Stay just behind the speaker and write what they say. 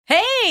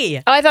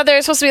Hi. Oh, I thought there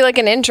was supposed to be like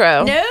an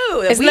intro.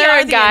 No. Isn't there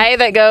a guy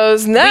that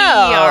goes, no?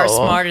 We are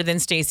smarter than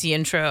Stacy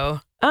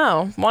intro.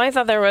 Oh, well, I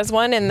thought there was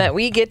one and that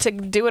we get to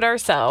do it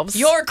ourselves.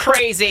 You're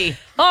crazy.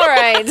 All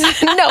right.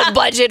 No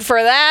budget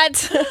for that.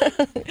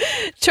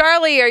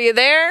 Charlie, are you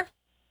there?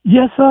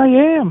 Yes, I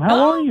am.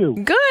 How are you?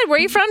 Good. Where are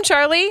you from,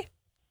 Charlie?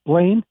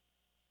 Blaine?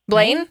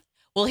 Blaine?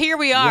 Well, here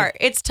we are.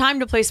 It's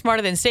time to play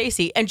Smarter Than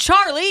Stacy. And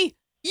Charlie,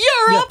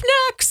 you're up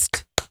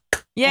next.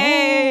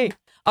 Yay.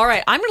 All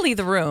right. I'm going to leave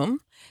the room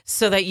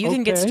so that you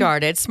can get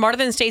started. Smarter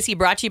Than Stacy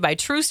brought to you by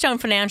True Stone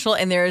Financial.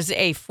 And there's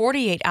a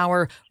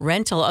 48-hour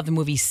rental of the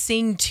movie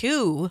Sing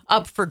 2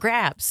 up for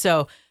grabs.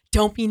 So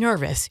don't be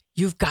nervous.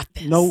 You've got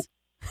this. No.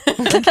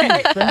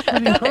 Thanks for the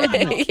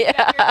encouragement.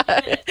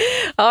 Yeah.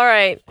 All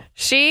right.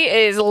 She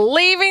is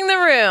leaving the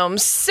room.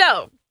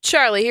 So,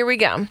 Charlie, here we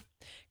go.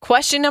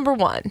 Question number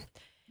 1.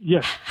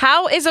 Yes.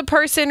 How is a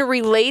person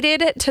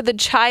related to the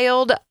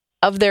child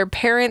of their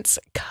parents'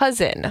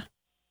 cousin?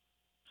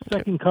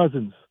 Second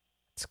cousins.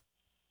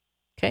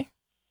 Okay.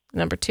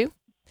 Number 2.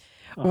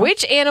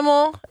 Which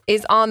animal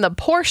is on the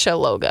Porsche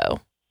logo?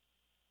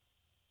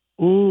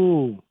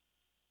 Ooh.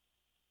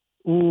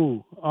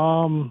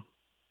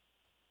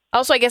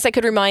 Also, I guess I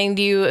could remind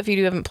you, if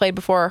you haven't played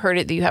before or heard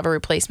it, that you have a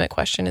replacement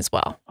question as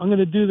well. I'm going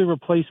to do the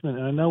replacement,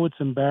 and I know it's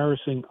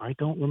embarrassing. I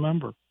don't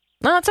remember.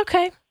 No, it's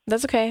okay.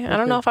 That's okay. I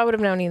don't know if I would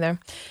have known either.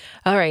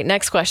 All right,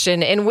 next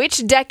question. In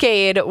which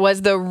decade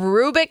was the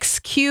Rubik's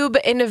Cube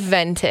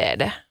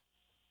invented?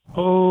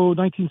 Oh,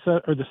 the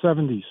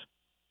 70s.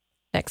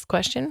 Next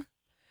question.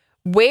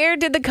 Where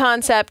did the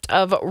concept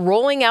of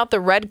rolling out the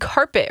red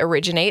carpet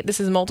originate? This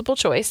is multiple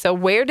choice. So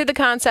where did the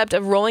concept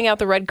of rolling out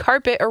the red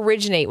carpet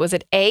originate? Was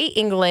it A,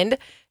 England,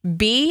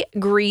 B,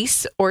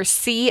 Greece, or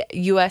C,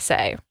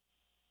 USA?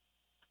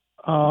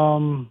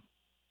 I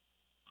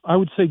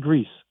would say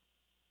Greece.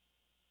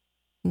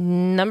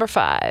 Number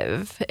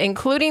 5.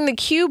 Including the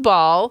cue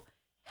ball,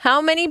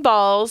 how many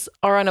balls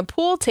are on a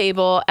pool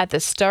table at the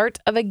start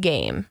of a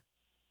game?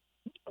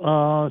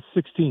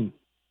 16.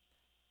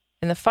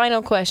 And the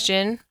final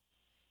question.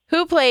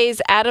 Who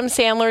plays Adam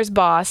Sandler's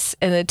boss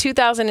in the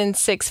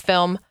 2006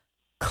 film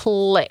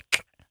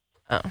Click?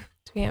 Oh,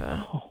 do we have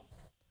a...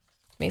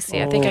 Let me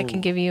see. I think I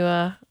can give you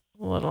a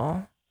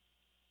little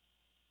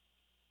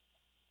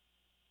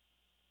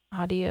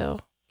audio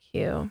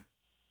cue.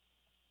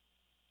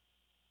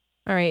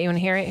 All right, you want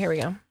to hear it? Here we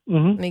go.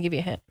 Let me give you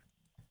a hint.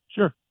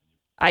 Sure.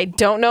 I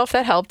don't know if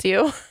that helped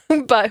you,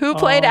 but who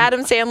played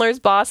Adam Sandler's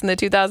boss in the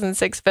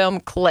 2006 film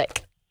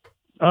Click?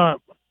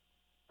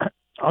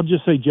 I'll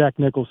just say Jack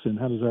Nicholson.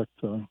 How does that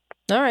sound?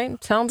 All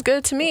right. Sounds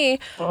good to me.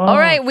 All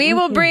right. We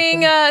will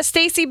bring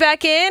Stacy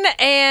back in,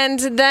 and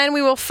then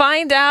we will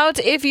find out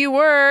if you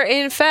were,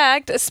 in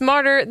fact,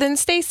 smarter than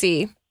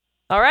Stacy.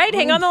 All right.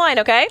 Hang on the line,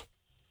 okay?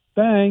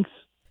 Thanks.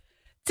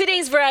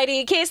 Today's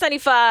variety,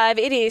 KS95.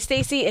 It is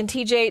Stacy and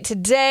TJ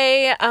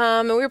today.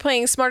 We're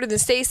playing Smarter Than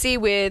Stacy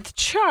with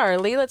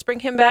Charlie. Let's bring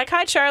him back.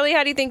 Hi, Charlie.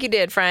 How do you think you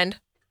did, friend?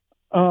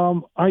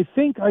 I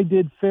think I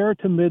did fair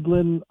to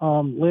Midland.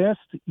 Last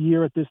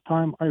year at this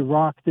time, I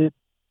rocked it.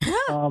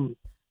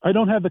 I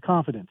don't have the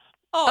confidence.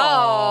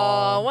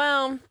 Oh,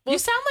 well. You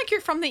sound like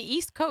you're from the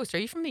East Coast. Are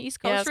you from the East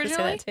Coast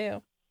originally? I was gonna say that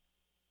too.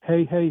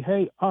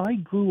 Hey. I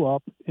grew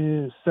up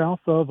south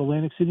of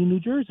Atlantic City, New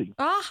Jersey.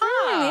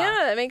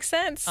 Yeah, that makes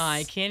sense.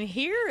 I can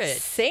hear it.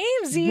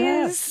 Samesies.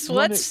 Yes.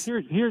 What's...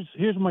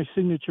 Here's my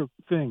signature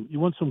thing. You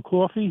want some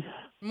coffee?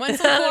 Want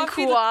some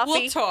coffee?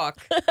 We'll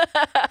talk.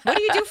 What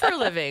do you do for a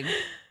living?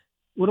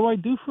 What do I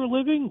do for a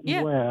living?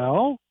 Yeah.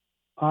 Well,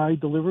 I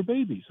deliver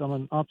babies. I'm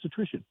an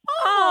obstetrician.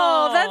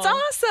 Oh, that's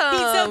awesome.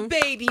 He's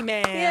a baby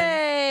man.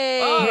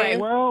 Yay. All right.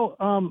 Well,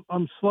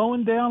 I'm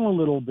slowing down a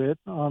little bit.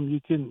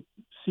 You can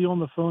see on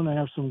the phone I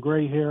have some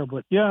gray hair,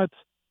 but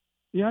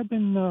I've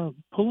been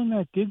pulling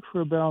that gig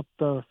for about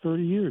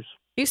 30 years.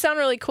 You sound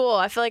really cool.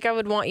 I feel like I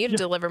would want you to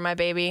deliver my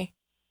baby.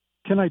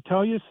 Can I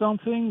tell you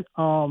something?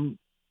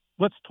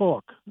 Let's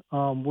talk.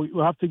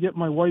 We'll have to get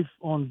my wife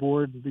on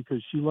board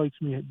because she likes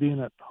me being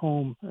at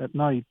home at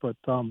night, but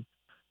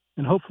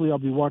and hopefully I'll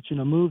be watching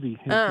a movie.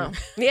 Oh,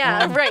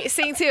 yeah, right.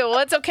 Seeing too. Well,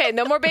 it's okay.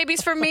 No more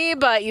babies for me,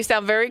 but you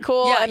sound very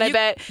cool. Yeah, and I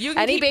bet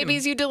any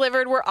babies you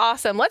delivered were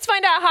awesome. Let's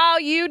find out how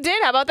you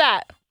did. How about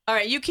that? All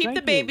right, you keep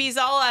the babies.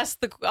 I'll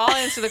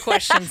answer the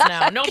questions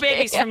now. No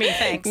babies for me,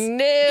 thanks.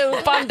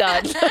 No, I'm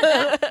done.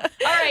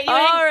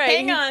 All right,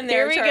 hang on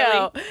there, Here we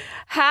Charlie. go.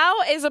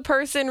 How is a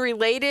person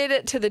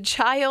related to the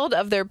child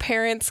of their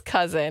parent's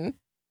cousin?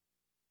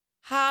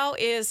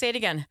 Say it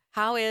again.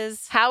 How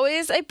is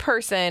a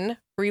person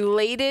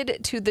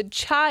related to the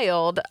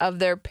child of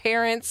their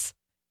parent's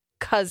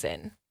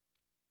cousin?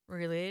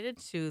 Related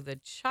to the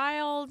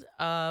child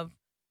of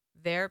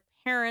their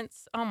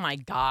parents. Oh my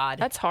God.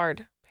 That's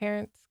hard.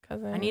 Parents,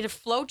 cousin. I need a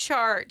flow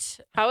chart.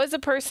 How is a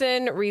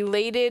person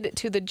related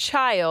to the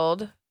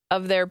child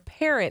of their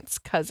parent's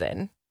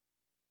cousin?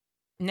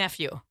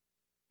 Nephew.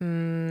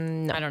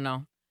 No. I don't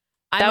know.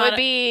 That would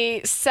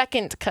be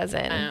second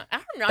cousin. I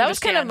don't know. That was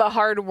kind of a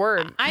hard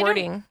wording.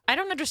 I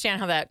don't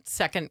understand how that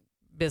second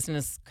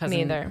business Me cousin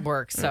either.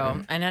 work. So,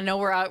 and I know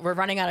we're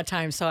running out of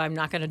time, so I'm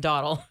not going to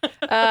dawdle.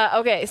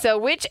 Okay, so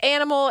which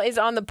animal is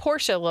on the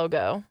Porsche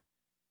logo?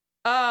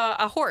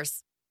 A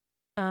horse.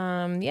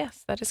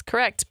 Yes, that is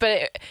correct.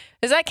 But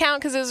does that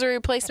count because it was a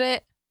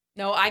replacement?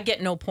 No, I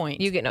get no point.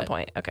 You get no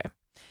point. Okay.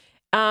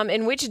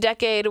 In which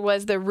decade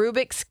was the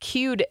Rubik's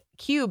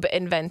Cube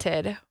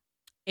invented?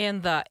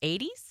 In the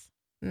 80s?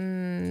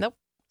 Nope.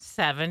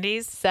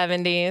 70s?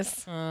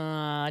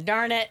 70s.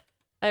 Darn it.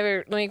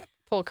 Let me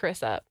pull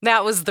Chris up.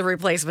 That was the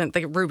replacement,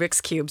 the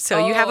Rubik's Cube.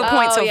 So you have a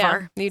point so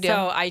far. You do.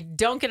 So I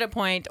don't get a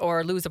point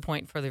or lose a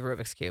point for the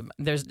Rubik's Cube.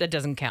 That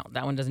doesn't count.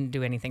 That one doesn't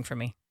do anything for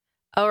me.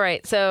 All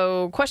right.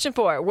 So question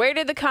 4. Where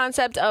did the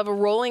concept of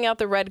rolling out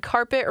the red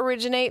carpet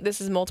originate? This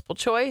is multiple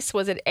choice.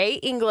 Was it A,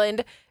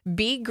 England,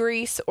 B,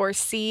 Greece, or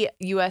C,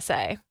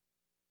 USA?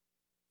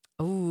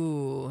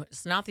 Ooh,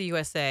 it's not the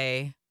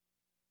USA.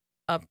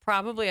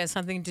 Probably has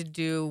something to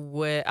do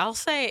with, I'll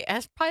say, it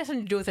has probably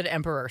something to do with an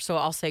emperor. So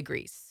I'll say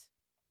Greece.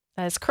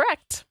 That is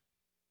correct.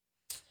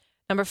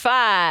 Number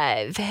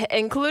 5.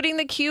 Including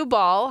the cue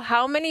ball,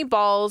 how many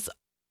balls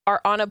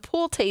are on a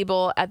pool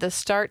table at the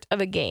start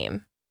of a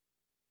game?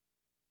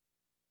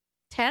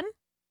 10?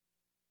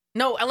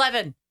 No,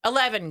 11.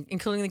 11,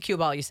 including the cue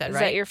ball, you said, Is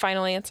right? that your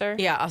final answer?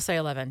 Yeah, I'll say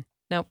 11.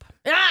 Nope.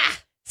 Ah!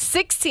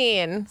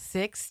 16.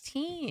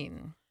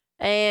 16.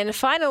 And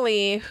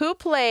finally, who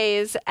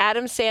plays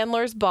Adam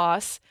Sandler's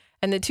boss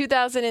in the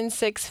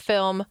 2006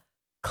 film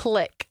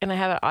Click? And I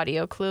have an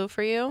audio clue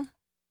for you.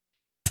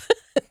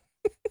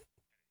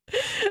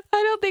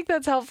 I don't think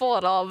that's helpful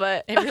at all,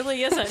 but It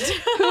really isn't.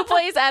 who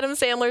plays Adam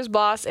Sandler's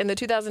boss in the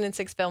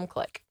 2006 film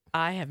Click?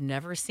 I have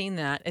never seen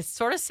that. It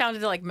sort of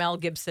sounded like Mel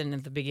Gibson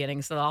at the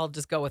beginning, so I'll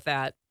just go with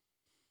that.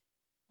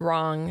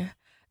 Wrong.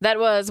 That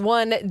was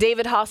one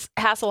David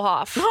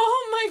Hasselhoff.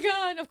 Oh my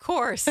God, of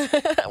course.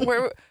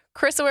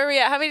 Krista, where are we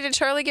at? How many did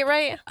Charlie get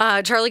right?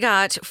 Charlie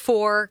got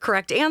 4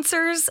 correct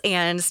answers,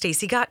 and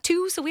Stacy got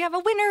 2, so we have a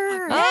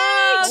winner.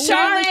 Oh,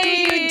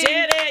 Charlie, you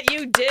did it.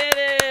 You did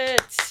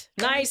it.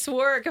 Nice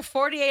work. A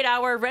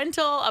 48-hour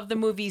rental of the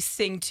movie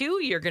Sing 2.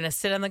 You're going to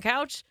sit on the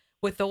couch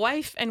with the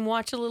wife and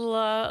watch a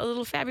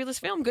little fabulous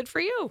film. Good for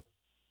you.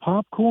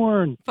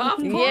 Popcorn.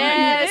 Popcorn.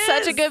 Yeah, it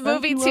such a is. good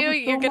movie, Thank you too. ever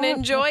You're so going to much.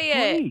 enjoy That's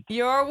it. great.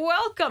 You're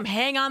welcome.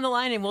 Hang on the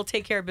line and we'll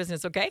take care of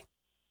business, okay?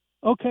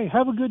 Okay,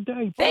 have a good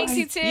day. Thanks, Bye.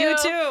 you too. You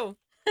too.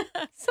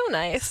 So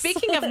nice.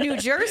 Speaking of New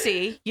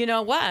Jersey, you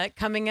know what?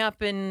 Coming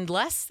up in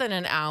less than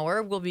an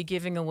hour, we'll be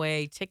giving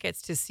away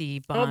tickets to see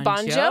Bon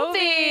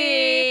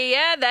Jovi.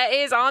 Yeah, that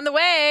is on the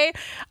way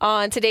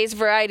on today's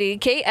Variety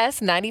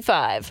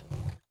KS95.